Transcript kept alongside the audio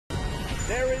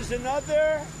There is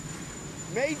another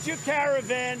major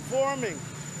caravan forming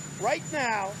right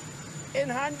now in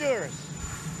Honduras.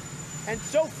 And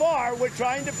so far, we're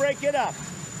trying to break it up.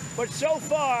 But so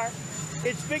far,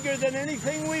 it's bigger than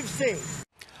anything we've seen.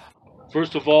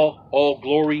 First of all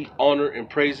glory, honor, and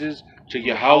praises to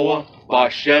Yahweh,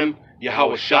 Ba'Shem,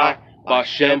 Yahweh Shai,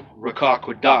 Ba'Shem,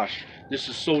 Rakakwadash. This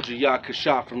is Soldier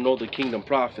Yakasha from Northern Kingdom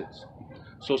Prophets.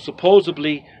 So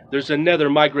supposedly, there's another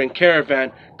migrant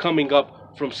caravan coming up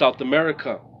from South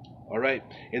America. Alright,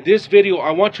 in this video,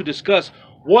 I want to discuss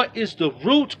what is the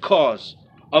root cause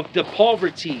of the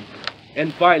poverty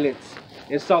and violence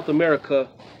in South America,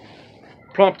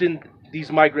 prompting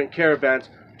these migrant caravans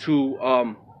to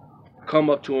come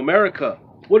up to America.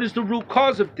 What is the root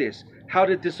cause of this? How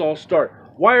did this all start?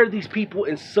 Why are these people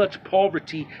in such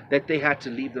poverty that they had to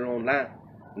leave their own land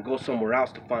and go somewhere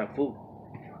else to find food?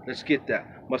 Let's get that.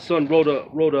 My son wrote a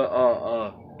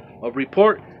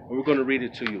report, and we're going to read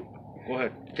it to you. Go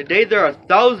ahead. Today there are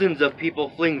thousands of people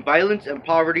fleeing violence and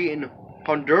poverty in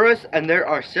Honduras, and there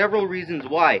are several reasons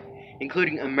why,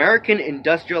 including American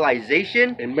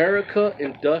industrialization. America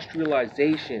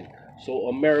industrialization. So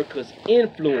America's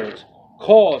influence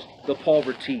caused the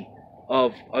poverty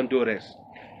of Honduras.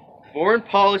 Foreign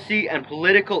policy and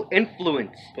political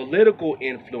influence. Political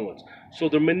influence. So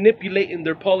they're manipulating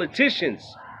their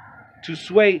politicians to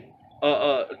sway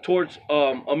towards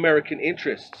American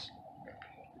interests.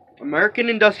 American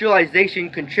industrialization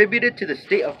contributed to the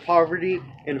state of poverty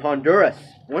in Honduras.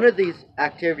 One of these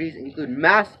activities include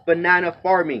mass banana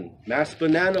farming. Mass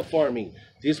banana farming.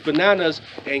 These bananas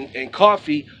and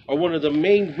coffee are one of the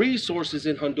main resources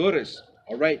in Honduras.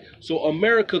 All right. So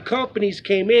America companies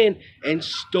came in and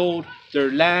stole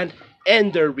their land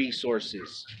and their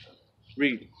resources.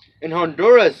 Read. In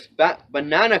Honduras,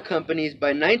 banana companies by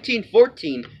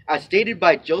 1914, as stated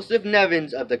by Joseph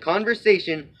Nevins of The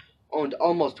Conversation, owned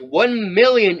almost 1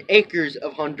 million acres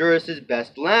of Honduras'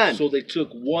 best land. So they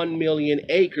took 1 million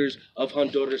acres of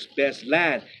Honduras' best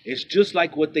land. It's just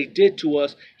like what they did to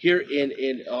us here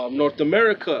in North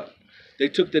America. They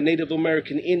took the Native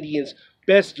American Indians'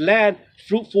 best land,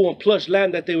 fruitful and plush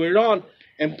land that they were on,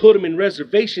 and put them in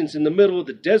reservations in the middle of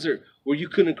the desert where you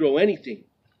couldn't grow anything.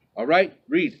 All right,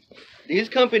 read. These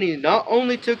companies not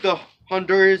only took the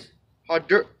Hondurans'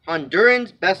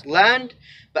 best land,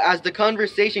 but as The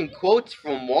Conversation quotes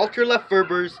from Walter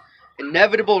Lefebvre's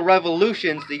Inevitable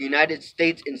Revolutions, the United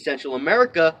States in Central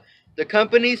America, the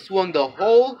companies swung the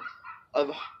whole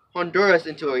of Honduras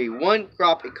into a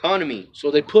one-crop economy.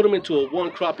 So they put them into a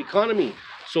one-crop economy.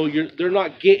 So they're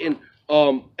not getting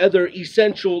other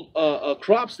essential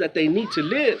crops that they need to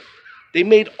live. They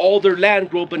made all their land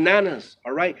grow bananas,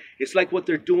 all right? It's like what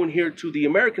they're doing here to the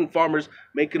American farmers,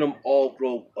 making them all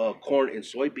grow corn and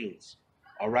soybeans,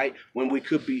 all right? When we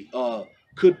could be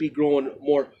growing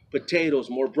more potatoes,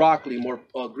 more broccoli, more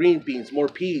green beans, more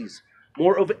peas,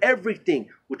 more of everything,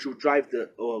 which will drive the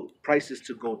prices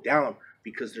to go down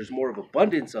because there's more of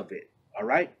abundance of it, all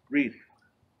right? Read.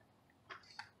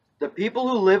 The people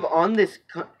who live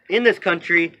in this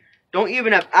country don't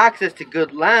even have access to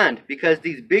good land because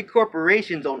these big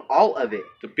corporations own all of it.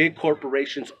 The big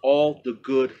corporations own the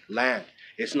good land.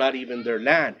 It's not even their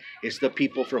land. It's the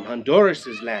people from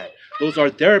Honduras' land. Those are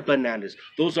their bananas.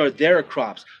 Those are their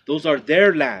crops. Those are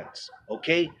their lands.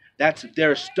 Okay? That's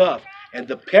their stuff. And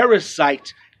the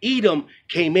parasites, Edom,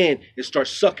 came in and start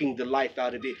sucking the life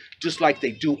out of it, just like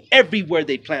they do everywhere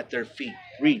they plant their feet.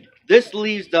 Read. This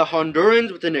leaves the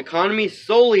Hondurans with an economy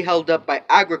solely held up by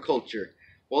agriculture,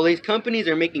 while these companies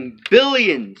are making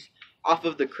billions off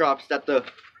of the crops that the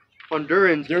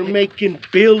Hondurans... They're making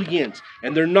billions,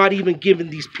 and they're not even giving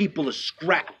these people a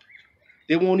scrap.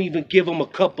 They won't even give them a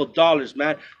couple dollars,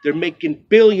 man. They're making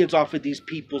billions off of these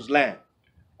people's land,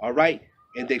 all right?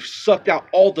 And they've sucked out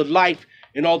all the life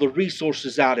and all the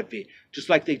resources out of it, just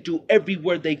like they do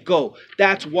everywhere they go.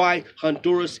 That's why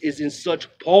Honduras is in such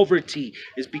poverty,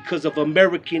 is because of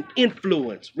American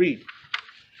influence. Read.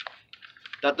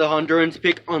 That the Hondurans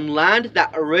pick on land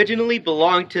that originally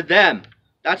belonged to them.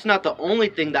 That's not the only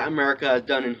thing that America has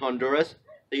done in Honduras.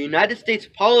 The United States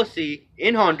policy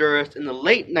in Honduras in the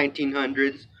late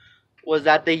 1900s was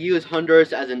that they used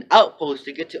Honduras as an outpost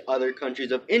to get to other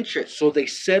countries of interest. So they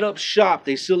set up shop,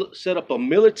 they set up a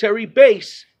military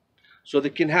base so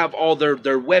they can have all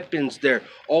their weapons there,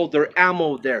 all their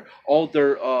ammo there, all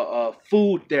their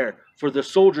food there, for the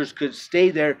soldiers could stay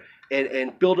there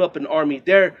and build up an army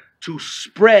there to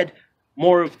spread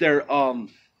more of their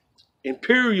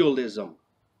imperialism.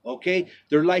 Okay?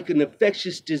 They're like an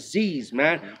infectious disease,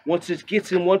 man. Once it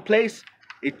gets in one place,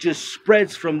 it just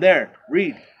spreads from there.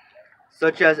 Read.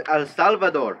 Such as El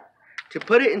Salvador. To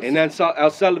put it in El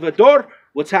Salvador,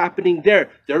 What's happening there?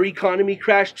 Their economy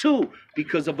crashed too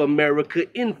because of America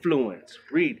influence.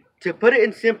 Read. To put it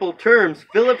in simple terms,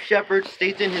 Philip Shepard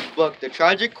states in his book, The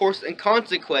Tragic Course and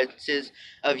Consequences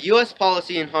of U.S.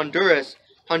 Policy in Honduras,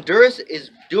 Honduras is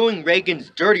doing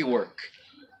Reagan's dirty work.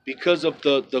 Because of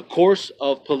the course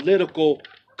of political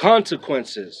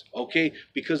consequences, okay?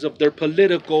 Because of their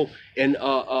political and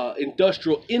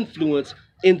industrial influence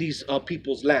in these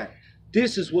people's land.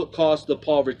 This is what caused the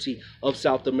poverty of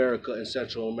South America and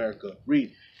Central America.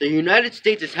 Read. The United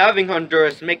States is having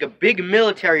Honduras make a big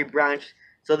military branch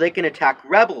so they can attack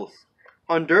rebels.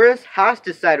 Honduras has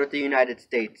to side with the United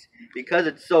States because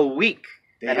it's so weak.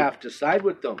 They have to side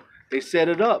with them. They set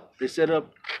it up. They set it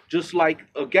up just like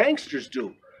gangsters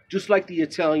do. Just like the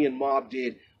Italian mob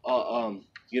did,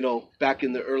 back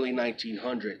in the early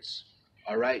 1900s.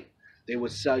 All right? They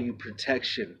would sell you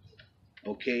protection.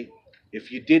 Okay?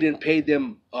 If you didn't pay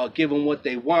them, give them what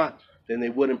they want, then they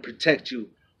wouldn't protect you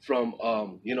from,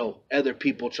 other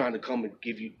people trying to come and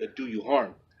do you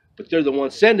harm. But they're the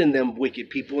ones sending them wicked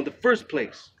people in the first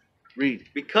place. Read.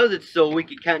 Because it's so weak,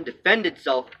 it can't defend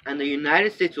itself, and the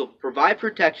United States will provide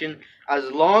protection as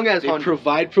long as they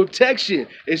provide protection.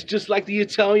 It's just like the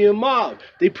Italian mob.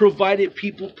 They provided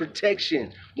people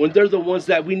protection when they're the ones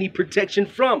that we need protection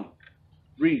from.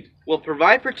 Read. Will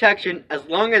provide protection as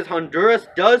long as Honduras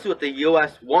does what the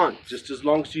U.S. wants. Just as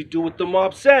long as you do what the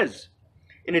mob says.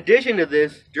 In addition to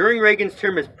this, during Reagan's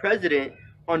term as president,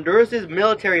 Honduras'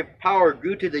 military power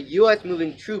grew to the U.S.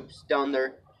 moving troops down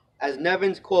there, as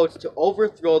Nevins quotes, to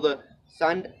overthrow the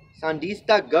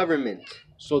Sandinista government.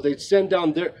 So they'd send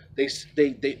down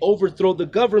they overthrow the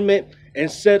government and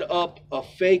set up a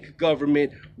fake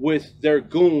government with their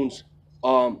goons,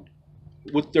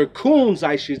 with their coons,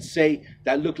 I should say,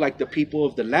 that look like the people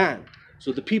of the land.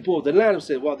 So the people of the land have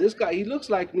said, well, this guy, he looks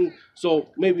like me, so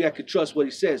maybe I could trust what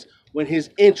he says, when his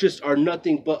interests are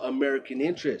nothing but American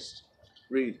interests.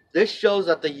 Read. This shows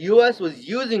that the U.S. was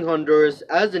using Honduras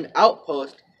as an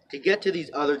outpost to get to these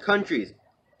other countries,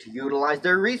 to utilize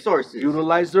their resources.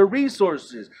 Utilize their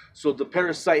resources. So the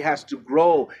parasite has to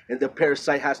grow, and the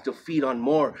parasite has to feed on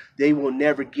more. They will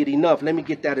never get enough. Let me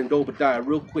get that in Obadiah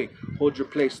real quick. Hold your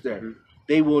place there.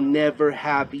 They will never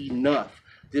have enough.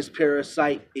 This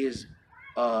parasite is,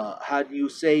 how do you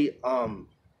say,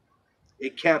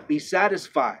 it can't be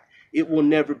satisfied. It will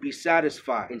never be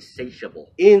satisfied.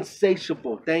 Insatiable.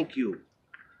 Insatiable, thank you.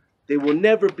 They will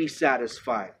never be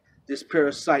satisfied. This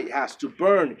parasite has to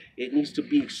burn. It needs to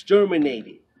be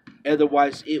exterminated.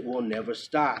 Otherwise, it will never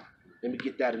stop. Let me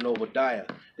get that in Obadiah.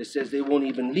 It says they won't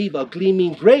even leave a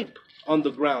gleaming grape on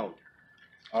the ground.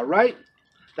 All right?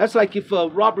 That's like if a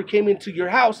robber came into your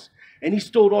house and he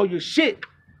stole all your shit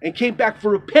and came back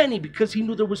for a penny because he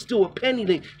knew there was still a penny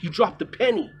there. He dropped the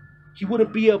penny. He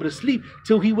wouldn't be able to sleep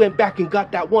till he went back and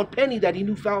got that one penny that he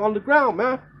knew found on the ground,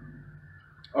 man.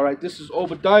 All right, this is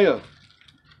Obadiah,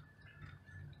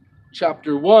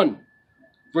 chapter 1,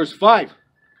 verse 5.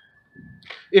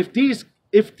 If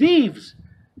thieves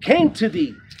came to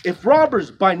thee, if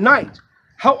robbers by night,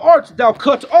 how art thou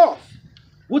cut off?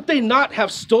 Would they not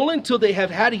have stolen till they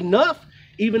have had enough?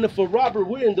 Even if a robber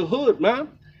were in the hood, man.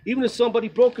 Even if somebody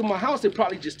broke in my house, they'd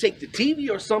probably just take the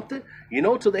TV or something,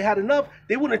 till they had enough.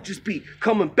 They wouldn't just be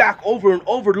coming back over and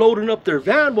over, loading up their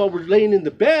van while we're laying in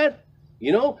the bed.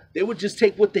 They would just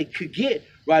take what they could get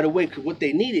right away, what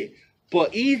they needed.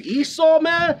 But Esau,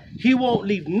 man, he won't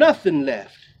leave nothing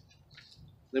left.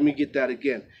 Let me get that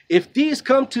again. If these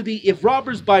come to thee, if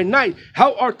robbers by night,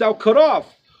 how art thou cut off?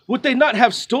 Would they not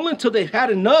have stolen till they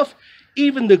had enough?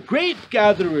 Even the grape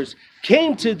gatherers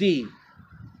came to thee.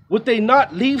 Would they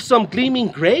not leave some gleaming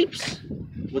grapes?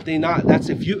 Would they not? That's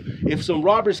if some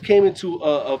robbers came into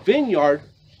a vineyard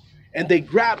and they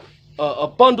grabbed a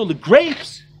bundle of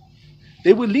grapes,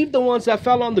 they would leave the ones that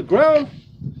fell on the ground.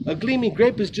 A gleaming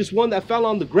grape is just one that fell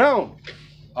on the ground.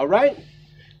 All right?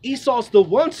 Esau's the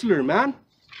onceler, man.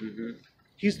 Mm-hmm.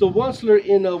 He's the onceler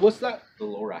in, what's that? The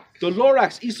Lorax. The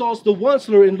Lorax. Esau's the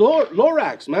onceler in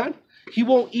Lorax, man. He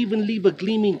won't even leave a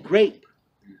gleaming grape.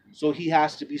 So he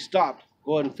has to be stopped.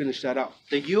 Go ahead and finish that out.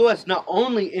 The U.S. not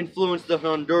only influenced the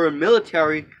Honduran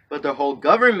military, but the whole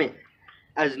government.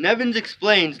 As Nevins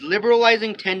explains,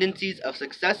 liberalizing tendencies of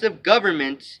successive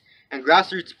governments and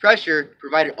grassroots pressure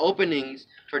provided openings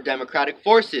for democratic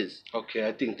forces. Okay,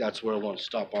 I think that's where I want to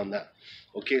stop on that.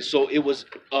 Okay, so it was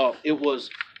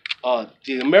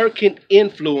the American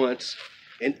influence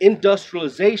and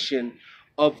industrialization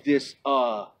of this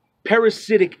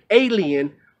parasitic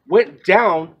alien went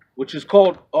down, which is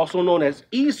called, also known as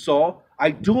Esau,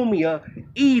 Idumea,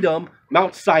 Edom,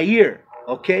 Mount Seir.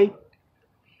 Okay,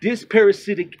 this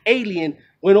parasitic alien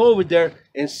went over there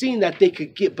and seen that they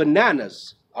could get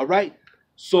bananas. All right.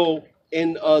 So,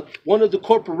 in one of the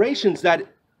corporations that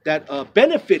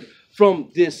benefit from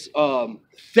this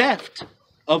theft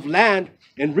of land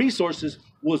and resources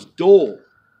was Dole.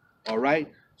 All right.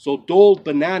 So Dole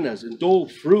bananas and Dole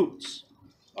fruits.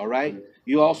 All right.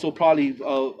 You also probably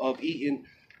have eaten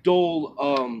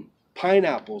Dole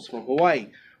pineapples from Hawaii.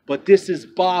 But this is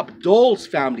Bob Dole's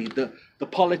family, the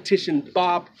politician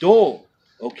Bob Dole.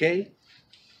 Okay.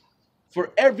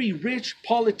 For every rich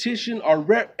politician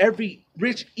or every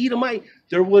rich Edomite,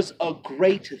 there was a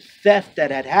great theft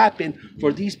that had happened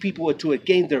for these people to have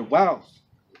gained their wealth.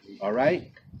 All right.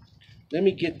 Let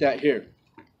me get that here.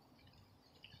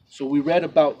 So we read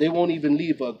about they won't even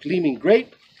leave a gleaming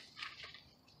grape.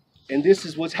 And this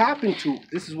is what happened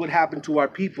to our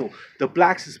people, the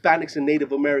blacks, Hispanics, and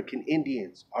Native American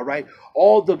Indians. All right.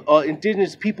 All the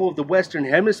indigenous people of the Western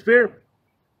Hemisphere.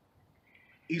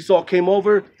 Esau came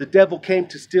over, the devil came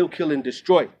to steal, kill, and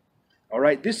destroy. All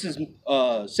right, this is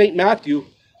St. Matthew,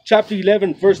 chapter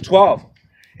 11, verse 12.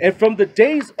 And from the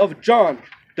days of John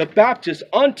the Baptist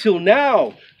until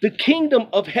now, the kingdom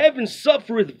of heaven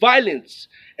suffereth violence,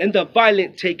 and the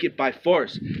violent take it by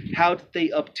force. How did they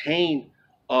obtain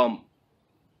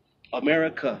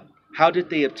America? How did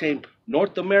they obtain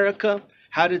North America?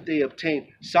 How did they obtain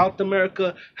South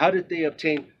America? How did they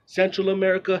obtain Central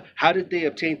America? How did they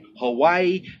obtain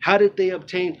Hawaii? How did they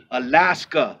obtain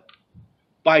Alaska?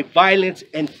 By violence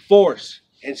and force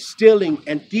and stealing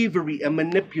and thievery and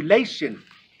manipulation.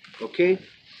 Okay?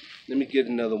 Let me get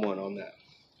another one on that.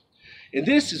 And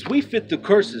this is, we fit the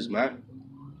curses, man.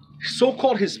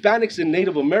 So-called Hispanics and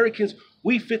Native Americans,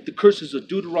 we fit the curses of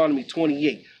Deuteronomy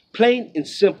 28. Plain and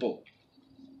simple.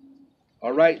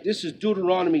 All right? This is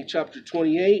Deuteronomy chapter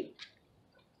 28,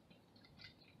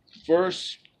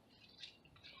 verse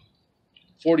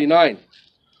 49.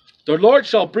 The Lord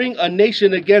shall bring a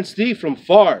nation against thee from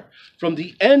far, from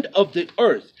the end of the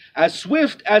earth, as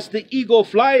swift as the eagle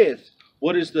flieth.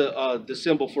 What is the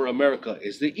symbol for America?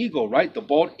 Is the eagle, right? The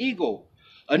bald eagle.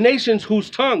 A nation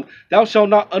whose tongue thou shalt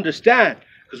not understand,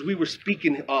 because we were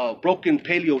speaking broken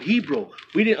Paleo-Hebrew.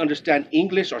 We didn't understand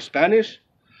English or Spanish.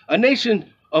 A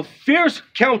nation of fierce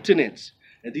countenance.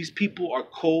 And these people are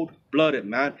cold-blooded,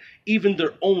 man. Even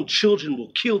their own children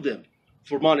will kill them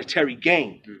for monetary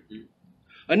gain.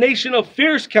 A nation of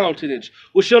fierce countenance,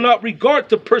 which shall not regard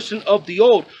the person of the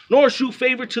old, nor shew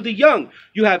favor to the young.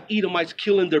 You have Edomites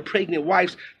killing their pregnant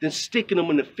wives, then sticking them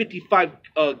in a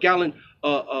 55-gallon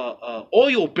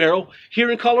oil barrel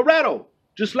here in Colorado,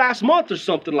 just last month or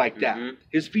something like that.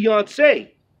 His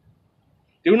fiance.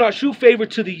 They will not shew favor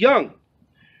to the young.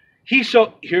 He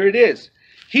shall, here it is,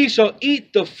 he shall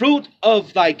eat the fruit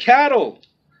of thy cattle.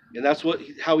 And that's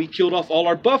how he killed off all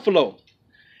our buffalo.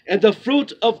 And the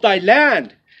fruit of thy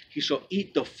land. He shall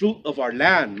eat the fruit of our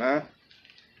land, man.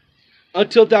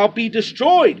 Until thou be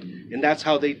destroyed. And that's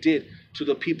how they did to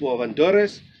the people of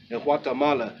Honduras and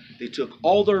Guatemala. They took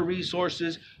all their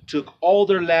resources, took all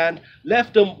their land,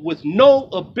 left them with no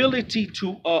ability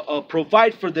to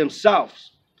provide for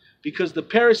themselves. Because the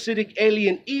parasitic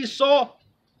alien Esau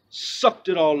sucked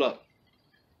it all up.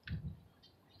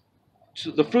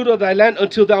 To the fruit of thy land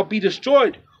until thou be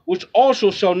destroyed, which also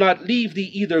shall not leave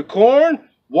thee either corn,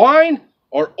 wine,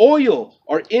 or oil,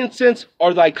 or incense,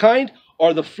 or thy kind,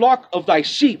 or the flock of thy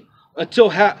sheep, until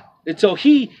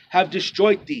he have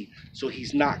destroyed thee. So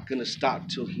he's not going to stop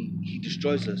till he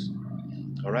destroys us.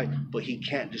 All right? But he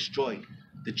can't destroy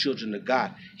the children of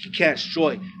God. He can't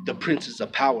destroy the princes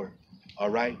of power. All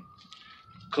right?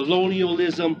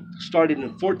 Colonialism started in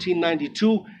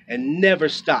 1492 and never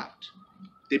stopped.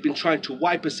 They've been trying to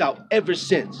wipe us out ever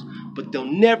since, but they'll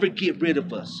never get rid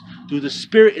of us through the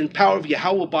spirit and power of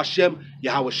Yahweh Bashem,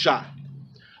 Yahweh Shah.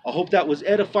 I hope that was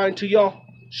edifying to y'all.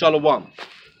 Shalom.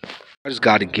 I just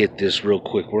got to get this real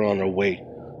quick. We're on our way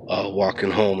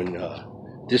walking home,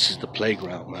 and this is the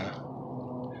playground, man.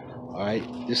 All right,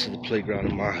 this is the playground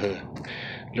in my hood.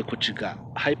 Look what you got.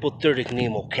 Hypothermic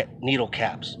needle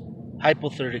caps.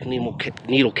 Hypothermic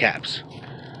needle caps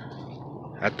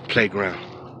at the playground.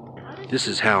 This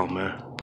is hell, man.